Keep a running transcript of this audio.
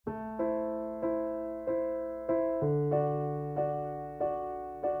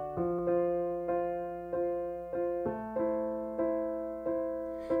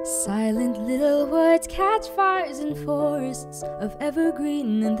Silent little words catch fires in forests of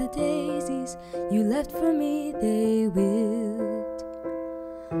evergreen, and the daisies you left for me, they wilt.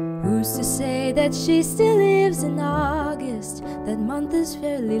 Who's to say that she still lives in August? That month is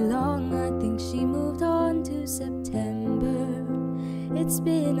fairly long, I think she moved on to September. It's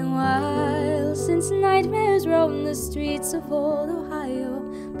been a while since nightmares roam the streets of old Ohio,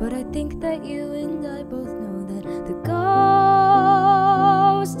 but I think that you and I both know that the ghost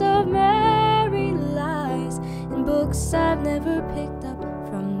of Mary lies in books I've never picked up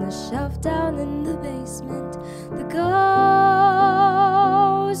from the shelf down in the basement. The ghost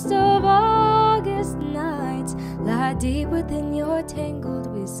of August nights lie deep within your tangled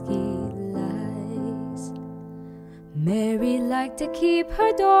whiskey lies. Mary liked to keep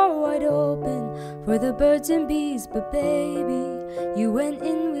her door wide open for the birds and bees, but baby, you went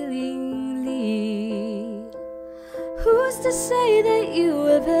in willingly. Who's to say that you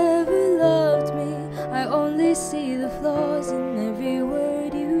have ever loved me? I only see the flaws in every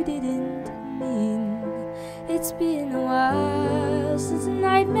word you didn't mean. It's been a while since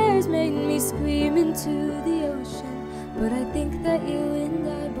nightmares made me scream into the ocean, but I think that you and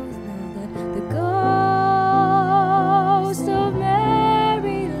I both know that the ghost of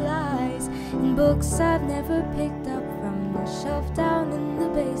Mary lies in books I've never picked up from the shelf down in the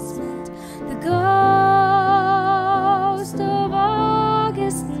basement. The ghost of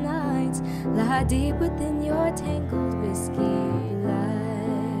August nights lie deep within your tangled whiskey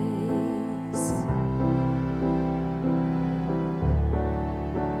lies.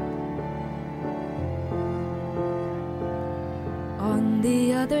 On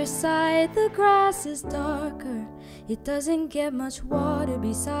the other side, the grass is darker. It doesn't get much water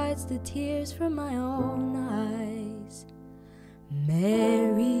besides the tears from my own eyes.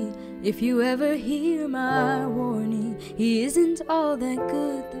 Mary, if you ever hear my warning, he isn't all that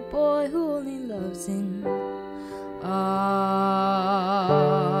good, the boy who only loves in August.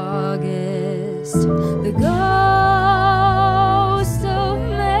 The ghost of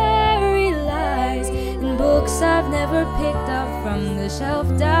Mary lies in books I've never picked up from the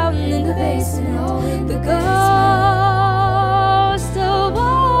shelf down in the basement. The ghost